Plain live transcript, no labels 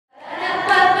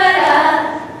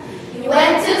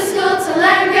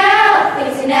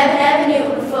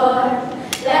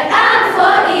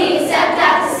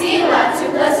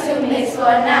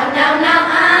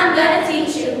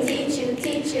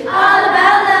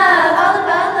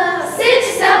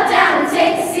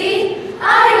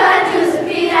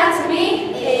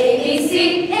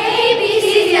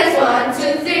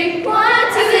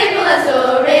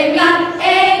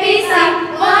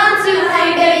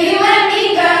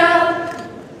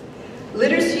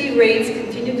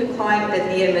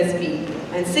happened at the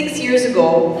EMSB. And 6 years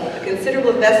ago, a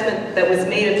considerable investment that was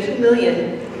made of $2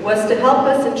 million was to help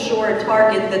us ensure a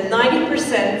target that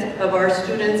 90% of our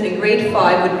students in grade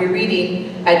 5 would be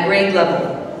reading at grade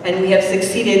level. And we have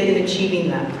succeeded in achieving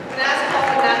that.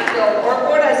 Our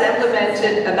board has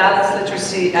implemented a balanced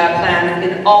literacy plan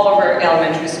in all of our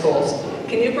elementary schools.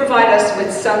 Can you provide us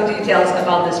with some details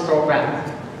about this program?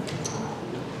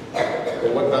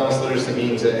 Well, what balanced literacy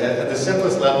means, at the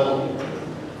simplest level,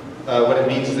 what it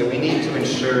means is that we need to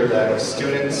ensure that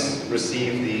students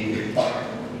receive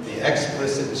the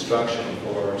explicit instruction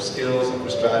for skills and for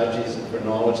strategies and for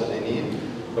knowledge that they need.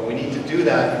 But we need to do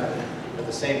that at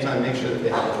the same time, make sure that they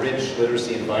have a rich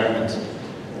literacy environment.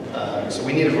 So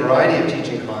we need a variety of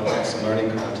teaching contexts and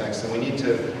learning contexts, and we need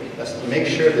to make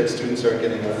sure that students are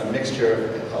getting a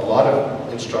mixture of a lot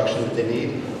of instruction that they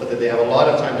need, but that they have a lot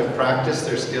of time to practice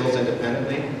their skills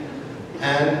independently.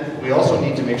 And we also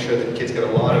need to make sure that kids get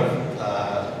a lot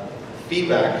of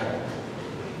feedback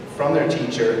from their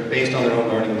teacher based on their own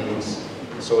learning needs.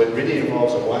 So it really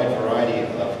involves a wide variety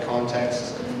of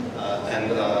contexts, and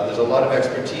there's a lot of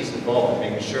expertise involved in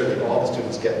making sure that all the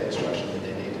students get the instruction that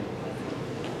they need.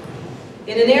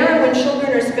 In an era when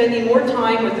children are spending more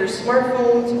time with their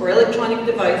smartphones or electronic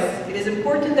device, it is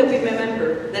important that we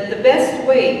remember that the best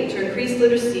way to increase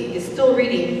literacy is still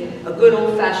reading a good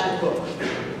old-fashioned book.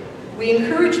 We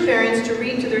encourage parents to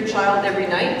read to their child every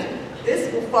night.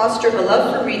 This will foster a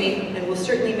love for reading and will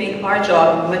certainly make our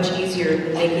job much easier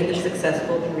in making them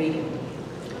successful in reading.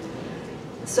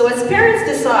 So as parents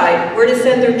decide where to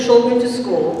send their children to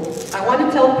school, I want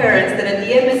to tell parents that at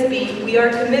the EMSB we are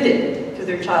committed to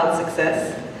their child's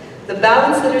success. The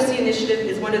Balanced Literacy Initiative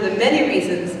is one of the many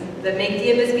reasons that make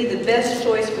the EMSB the best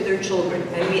choice for their children,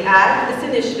 and we add this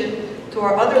initiative to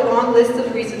our other long list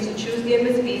of reasons to choose the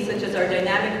EMSB, such as our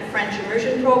dynamic French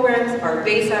immersion programs, our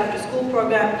base after-school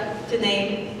program, to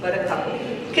name but a couple.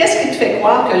 Qu'est-ce qui te fait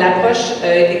croire que l'approche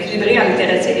équilibrée en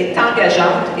littératie est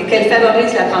engageante et qu'elle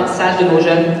favorise l'apprentissage de nos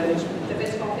jeunes? Te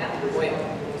fais-tu confiance? Oui.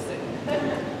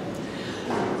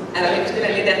 Alors écoutez,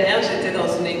 l'année dernière, j'étais dans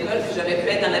une école, puis j'aurais pu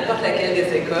être dans n'importe laquelle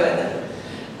des écoles.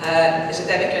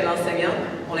 J'étais avec un enseignant,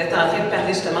 on était en train de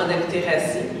parler justement de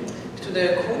littératie, puis tout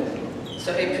d'un coup,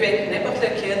 ça aurait pu être n'importe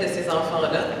lequel de ces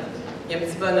enfants-là. Il y a un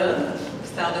petit bonhomme qui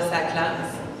sort de sa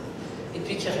classe, et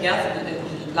puis qui regarde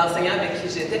l'enseignant avec qui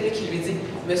j'étais, puis qui lui dit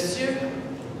 « Monsieur,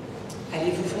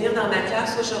 allez-vous venir dans ma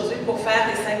classe aujourd'hui pour faire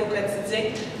des 5 au quotidien,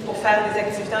 pour faire des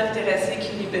activités en littératie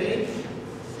équilibrées? »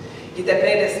 Il était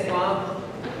plein d'espoir.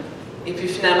 Et puis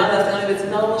finalement, l'enseignant lui a dit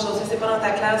 « Non, aujourd'hui, c'est pas dans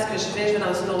ta classe que je vais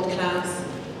dans une autre classe. »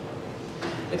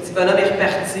 Le petit bonhomme est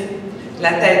reparti,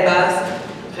 la tête basse,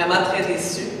 vraiment très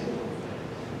déçu.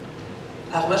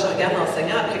 Alors moi, je regarde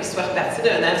l'enseignant après qu'il soit reparti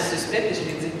d'un air suspect, puis je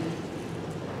lui dis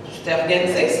 « Je t'ai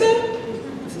organisé ça? »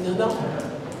 Il dit « Non, non,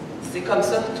 c'est comme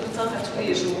ça tout le temps, à tous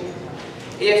les jours. »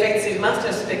 Et effectivement, c'est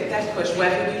un spectacle que je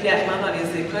vois régulièrement dans les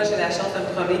écoles. J'ai la chance de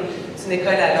me promener d'une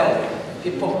école à l'autre.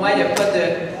 Puis pour moi, il n'y a pas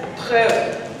de preuve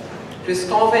plus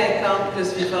convaincante,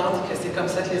 plus vivante que c'est comme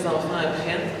ça que les enfants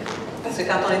apprennent. Parce que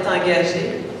quand on est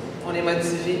engagé, on est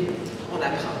motivé, on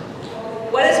apprend.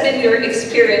 What has been your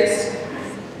experience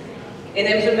in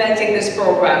implementing this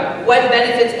program? What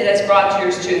benefits it has brought to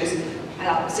your students?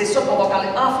 Alors, c'est sûr qu'on va parler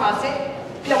en français,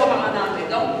 puis on va parler en anglais.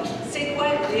 Donc, c'est quoi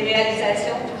les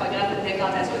réalisations du programme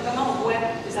d'implantation? Comment on voit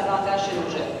les avantages chez nos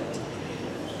jeunes?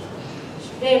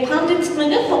 Je vais prendre 2 petites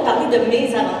minutes pour parler de mes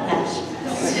avantages.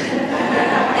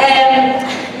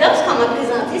 Lorsqu'on m'a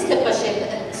présenté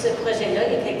ce projet-là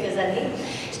il y a quelques années,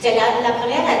 j'étais la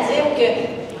première à dire que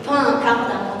pas encore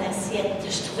dans mon assiette.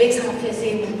 Je trouvais que ça en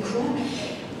faisait beaucoup.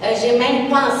 J'ai même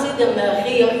pensé de me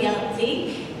réorienter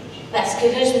parce que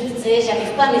là, je me disais,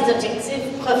 j'arrive pas à mes objectifs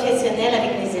professionnels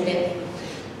avec mes élèves.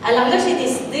 Alors là, j'ai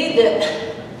décidé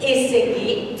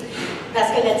d'essayer parce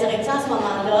que la direction à ce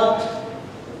moment-là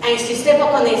insistait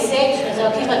pour qu'on essaie. Je me disais,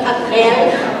 OK, je vais le faire pour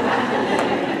elle.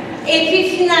 Et puis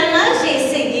finalement, j'ai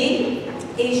essayé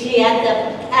et j'ai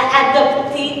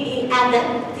adopté et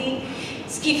adapté.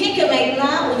 Ce qui fait que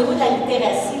maintenant, au niveau de la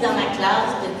littératie dans ma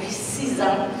classe, depuis 6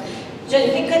 ans, je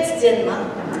le fais quotidiennement.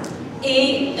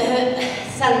 Et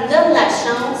ça me donne la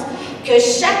chance que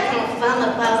chaque enfant me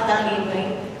passe dans les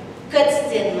mains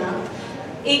quotidiennement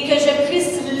et que je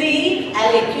puisse lire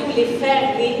avec eux ou les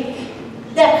faire lire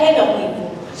d'après leur niveau.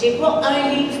 Je n'ai pas un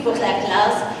livre pour la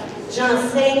classe,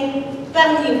 j'enseigne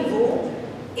par niveau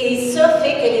et ça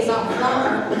fait que les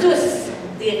enfants ont tous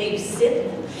des réussites.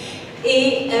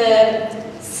 Et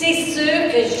c'est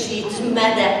sûr que j'ai dû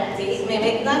m'adapter, mais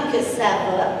maintenant que ça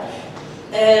va,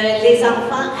 les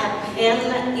enfants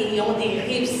apprennent et ont des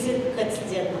réussites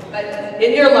quotidiennement.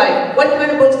 In your life, what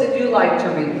kind of books did you like to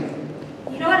read?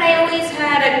 know what, I always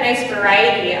had a nice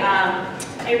variety.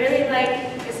 I really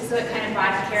like, this is what kind of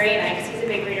brought Carrie and I, because he's a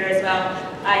big reader as well,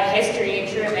 history and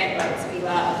true event books we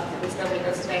love, at least nobody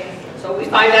does today. So we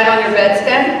find that on your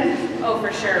bedstand? Oh,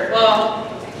 for sure. Well,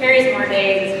 Carrie's more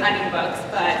days hunting books,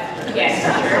 but yes,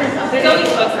 for sure. There's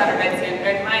always books on her bedstand,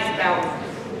 and mine's about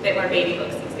a bit more baby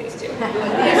books these days too.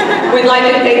 We'd like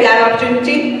you to take that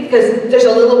opportunity, because there's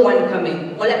a little one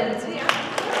coming. Well, you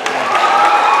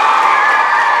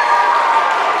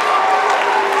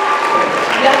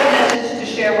have a message to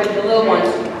share with the little ones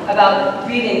about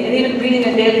reading, and even reading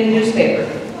a daily newspaper.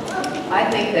 I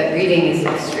think that reading is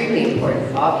extremely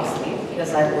important, obviously,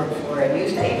 because I work for a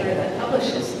newspaper that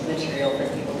publishes material for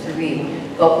people to read.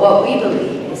 But what we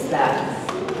believe is that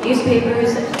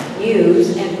newspapers,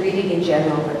 news, and reading in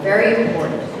general are very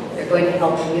important. They're going to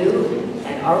help you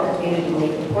and our community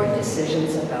make important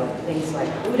decisions about things like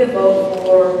who to vote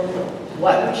for,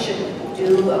 what we should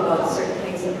do about certain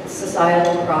things,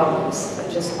 societal problems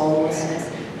such as homelessness.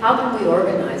 How can we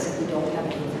organize if we don't have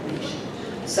any information?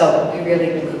 So we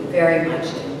really believe very much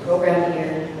in the program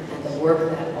here and the work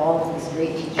that all of these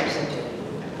great teachers are doing.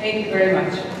 Thank you very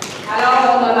much.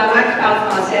 Alors, on a maman qui parle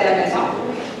français à la maison.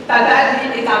 Papa,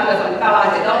 lui, est anglophone, il parle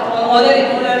anglais. Donc, on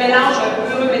a un mélange, un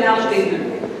heureux mélange des deux.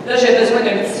 Là, j'ai besoin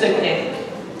d'un petit secret.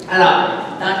 Alors,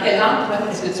 dans quelle langue, toi,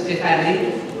 est-ce que tu préfères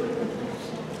lire?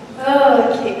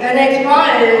 Ok, honnêtement,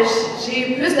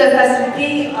 j'ai plus de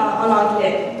facilité en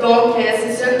anglais. Donc,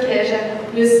 c'est sûr que j'aime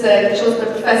plus quelque chose de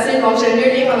plus facile. Donc, j'aime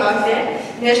mieux lire en anglais.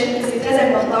 Mais je trouve que c'est très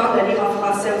important de lire en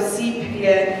français aussi. Puis,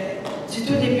 du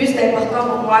tout début, c'est important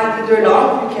pour moi les deux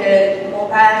langues, vu que mon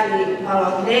père parle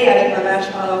anglais, avec ma mère,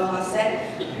 je parle en français.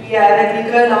 Puis, avec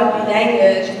l'école langue bilingue,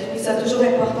 j'ai trouvé ça toujours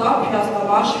important. Puis, en ce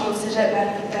moment, je suis au cégep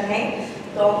Marie-Victorin.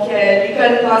 Donc,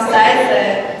 l'école française,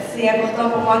 c'est important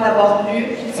pour moi d'avoir lu,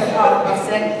 puis de se faire en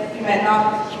français. Puis maintenant,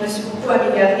 je me suis beaucoup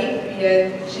améliorée, puis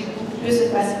j'ai beaucoup plus de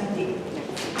facilité.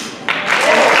 Est-ce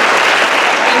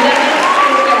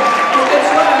que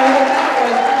tu as un auteur ou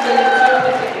un type de lecture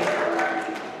préféré?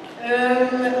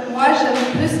 Moi, j'aime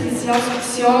plus les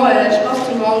science-fiction. Je pense que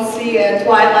tout le monde sait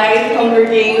Twilight, Hunger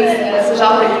Games, ce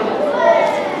genre de livres.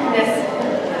 Merci.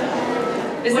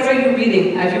 What are you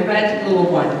reading? Have you read Little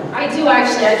One? I do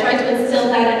actually. I tried to instill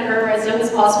that in her as young as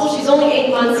possible. She's only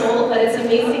 8 months old, but it's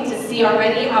amazing to see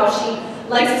already how she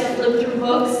likes to flip through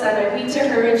books, and I read to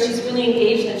her, and she's really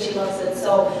engaged and she loves it.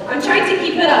 So I'm trying to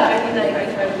keep it up every night. I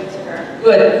try to read to her.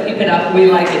 Good. Keep it up.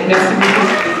 We like it. Merci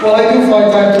beaucoup. Well, I do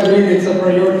find time to read. It's a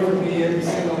priority for me every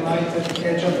single night to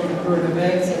catch up on the current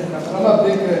events. And I'm a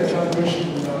big John Grisham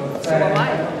fan,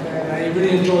 and I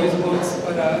really enjoy his books.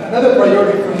 But another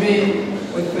priority for me,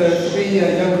 with three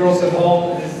young girls at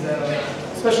home, is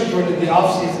especially during the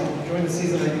off-season, during the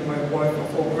season I give my wife a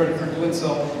full credit for doing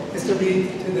so, is to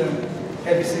read to them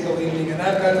every single evening. And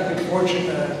I've got the good fortune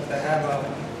to have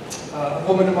a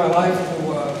woman in my life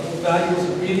who values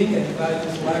reading and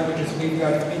values languages. We've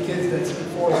got 3 kids that speak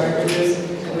 4 languages,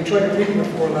 and we try to read them in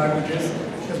 4 languages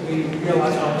because we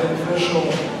realize how beneficial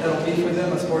that'll be for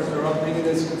them as far as their upbringing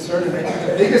is concerned. And I think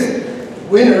the biggest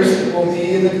winners will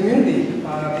be in the community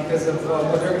because of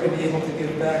what they're going to be able to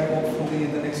give back, hopefully,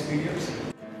 in the next few years.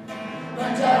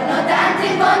 Buongiorno Dante,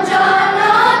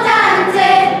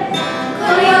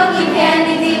 con gli occhi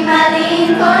pieni di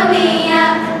malinconia.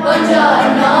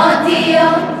 Buongiorno Dio,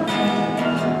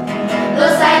 lo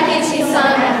sai che ci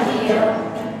sono